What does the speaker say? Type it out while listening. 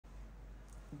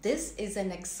This is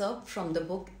an excerpt from the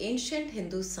book Ancient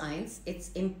Hindu Science,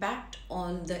 Its Impact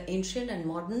on the Ancient and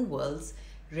Modern Worlds,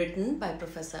 written by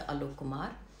Professor Alok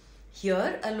Kumar.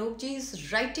 Here, Alokji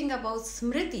is writing about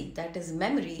Smriti, that is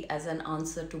memory, as an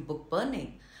answer to book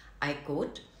burning. I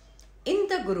quote, "In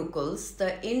the Gurukuls,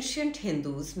 the ancient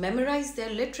Hindus memorized their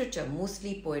literature,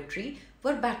 mostly poetry,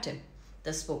 verbatim.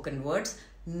 The spoken words,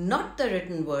 not the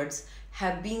written words,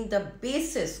 have been the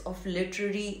basis of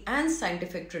literary and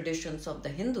scientific traditions of the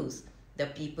Hindus. The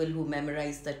people who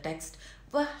memorized the text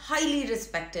were highly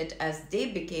respected as they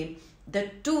became the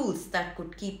tools that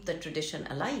could keep the tradition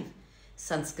alive.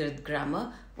 Sanskrit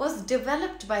grammar was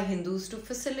developed by Hindus to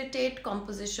facilitate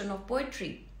composition of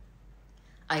poetry.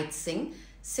 Ait Singh,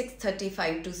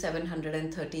 635 to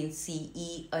 713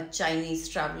 CE, a Chinese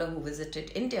traveler who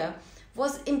visited India,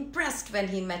 was impressed when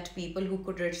he met people who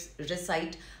could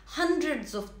recite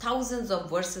hundreds of thousands of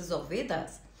verses of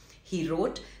Vedas. He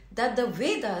wrote that the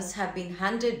Vedas have been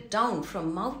handed down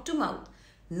from mouth to mouth,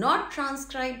 not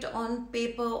transcribed on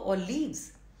paper or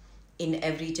leaves. In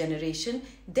every generation,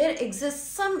 there exists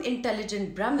some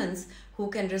intelligent Brahmins who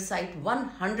can recite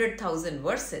 100,000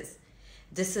 verses.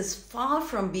 This is far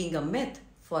from being a myth,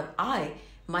 for I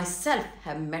myself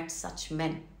have met such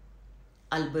men."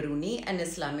 Al-Biruni, an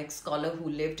Islamic scholar who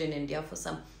lived in India for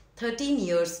some 13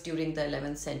 years during the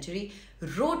 11th century,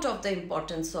 wrote of the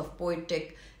importance of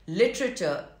poetic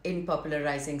literature in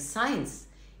popularizing science.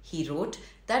 He wrote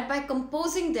that by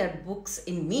composing their books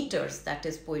in meters, that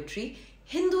is poetry,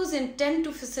 Hindus intend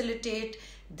to facilitate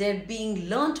their being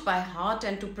learnt by heart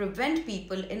and to prevent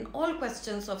people in all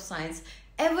questions of science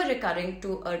ever recurring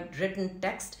to a written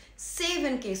text, save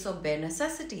in case of bare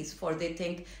necessities, for they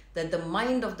think that the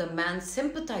mind of the man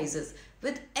sympathizes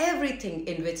with everything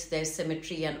in which there is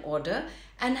symmetry and order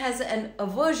and has an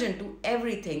aversion to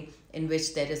everything in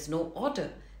which there is no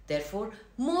order. Therefore,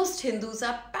 most Hindus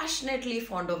are passionately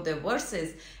fond of their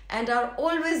verses and are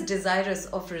always desirous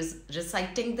of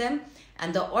reciting them,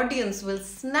 and the audience will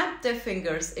snap their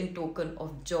fingers in token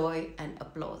of joy and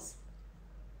applause.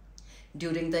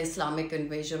 During the Islamic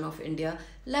invasion of India,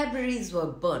 libraries were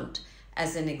burnt.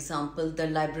 As an example, the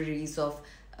libraries of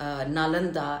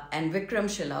Nalanda and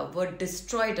Vikramshila were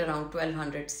destroyed around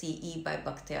 1200 CE by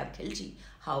Bakhtiyar Khilji.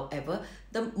 However,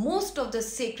 most of the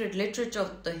sacred literature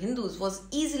of the Hindus was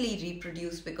easily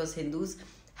reproduced because Hindus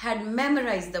had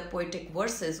memorized the poetic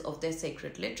verses of their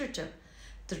sacred literature.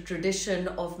 The tradition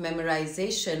of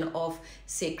memorization of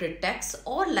sacred texts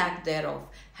or lack thereof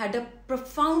had a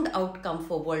profound outcome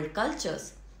for world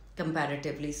cultures.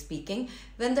 Comparatively speaking,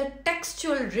 when the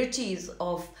textual riches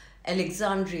of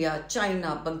Alexandria,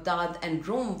 China, Baghdad, and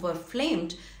Rome were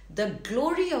flamed, the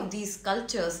glory of these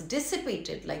cultures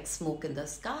dissipated like smoke in the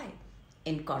sky.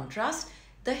 In contrast,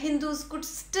 the Hindus could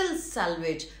still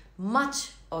salvage much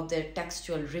of their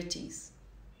textual riches.